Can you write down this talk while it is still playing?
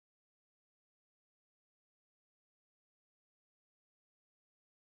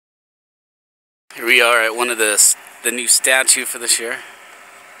Here we are at one of the new statue for this year.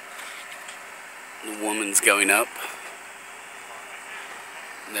 The woman's going up.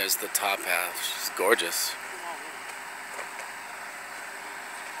 And there's the top half. She's gorgeous.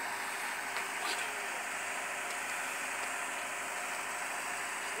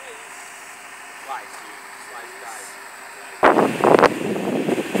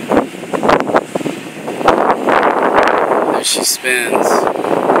 There she spins.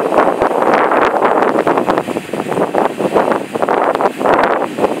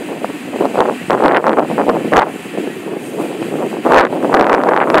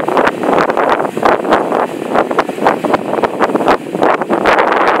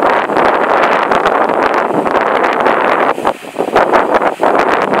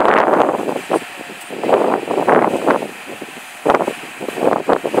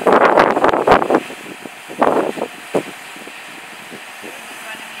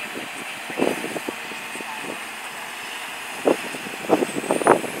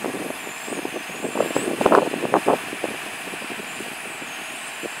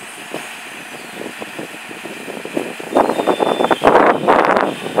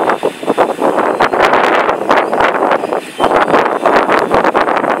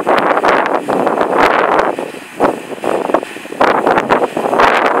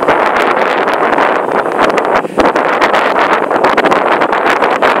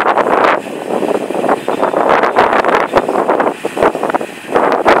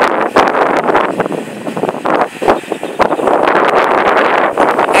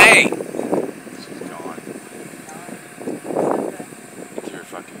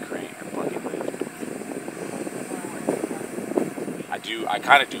 I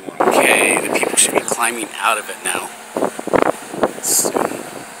kind of do want to. Okay, the people should be climbing out of it now. Soon.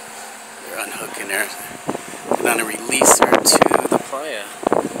 They're unhooking her. They're going to release her to the playa.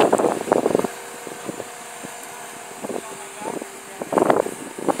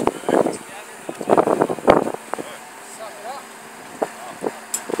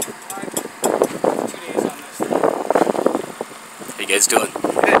 How you guys doing?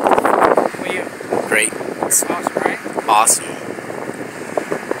 Good. How are you? Great. Awesome, right? Awesome.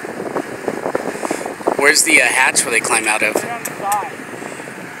 Where's the hatch where they climb out of? Right on the side.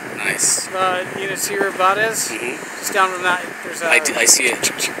 Nice. You see where Bud is? Just down from that, there's a... I see it.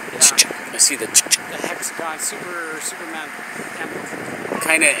 Yeah. I see the hexagon, Superman temple.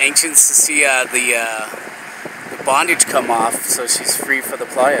 kind of anxious to see the bondage come off so she's free for the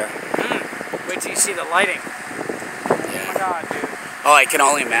playa. Wait till you see the lighting. Yeah. Oh my god, dude. Oh, I can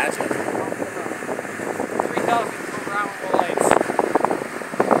only imagine. 3,000 programmable lights.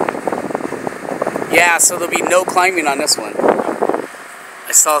 Yeah, so there'll be no climbing on this one.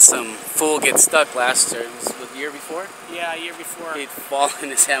 I saw some fool get stuck last year. Was it the year before? Yeah, a year before. He'd fall and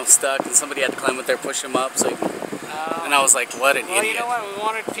his hand was stuck, and somebody had to climb with there, push him up. So, and I was like, "What an idiot!" Well, you know what? We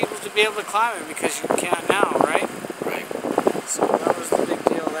wanted people to be able to climb it because you can't now, right? Right. So that was the big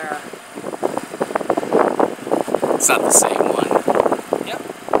deal there. It's not the same one. Yep.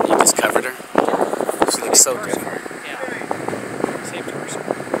 You just covered her. She looks so person. different. Yeah. Same person.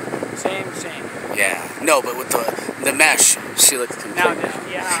 Same. Yeah. No, but with the mesh, she looks completely. Now,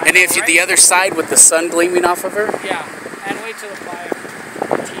 yeah. And if you, the other side with the sun gleaming off of her. Yeah. And wait till the fire.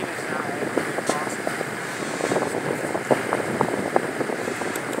 Tina's now. It'll be awesome.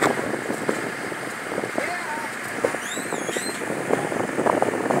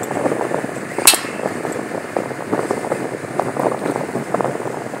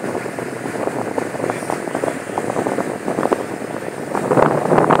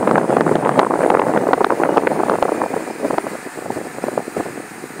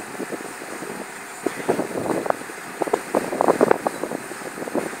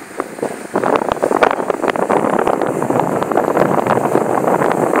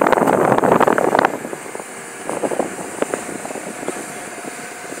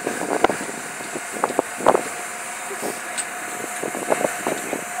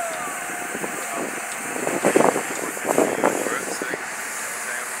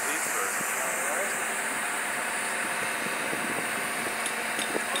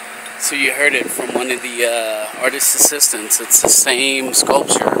 So you heard it from one of the artist assistants. It's the same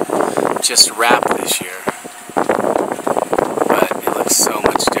sculpture, just wrapped this year. But it looks so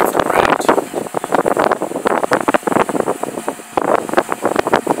much different wrapped.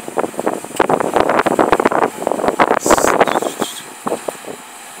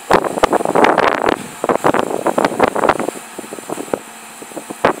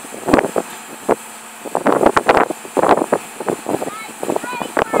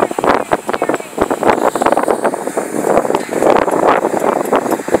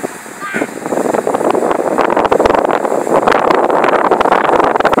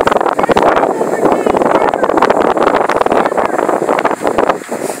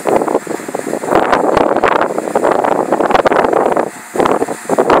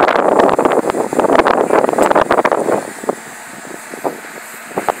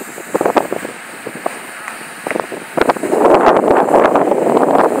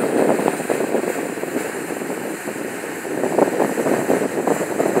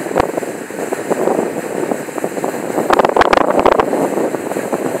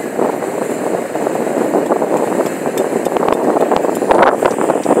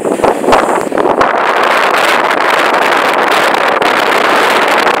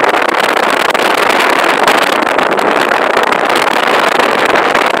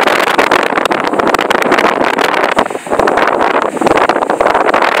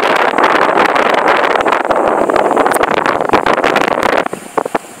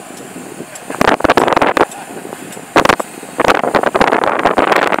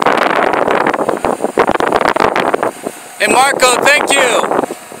 Hey Marco, thank you.